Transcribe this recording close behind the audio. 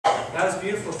That was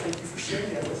beautiful. Thank you for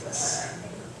sharing that with us.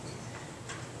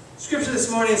 Scripture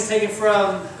this morning is taken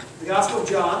from the Gospel of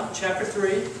John, chapter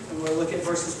 3, and we'll look at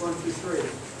verses 1 through 3.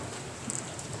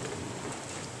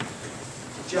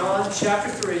 John chapter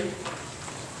 3,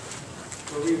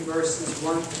 we'll read verses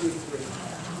 1 through 3.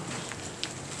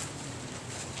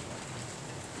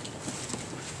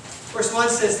 Verse 1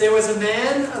 says, "There was a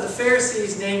man of the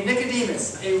Pharisees named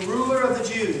Nicodemus, a ruler of the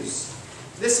Jews.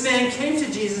 This man came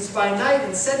to Jesus by night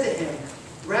and said to him,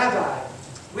 'Rabbi,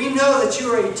 we know that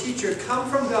you are a teacher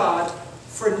come from God,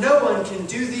 for no one can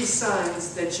do these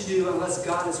signs that you do unless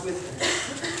God is with him.'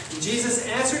 And Jesus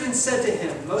answered and said to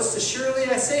him, 'Most assuredly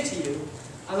I say to you,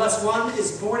 unless one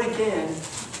is born again,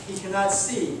 he cannot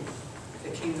see the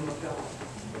kingdom of God.'"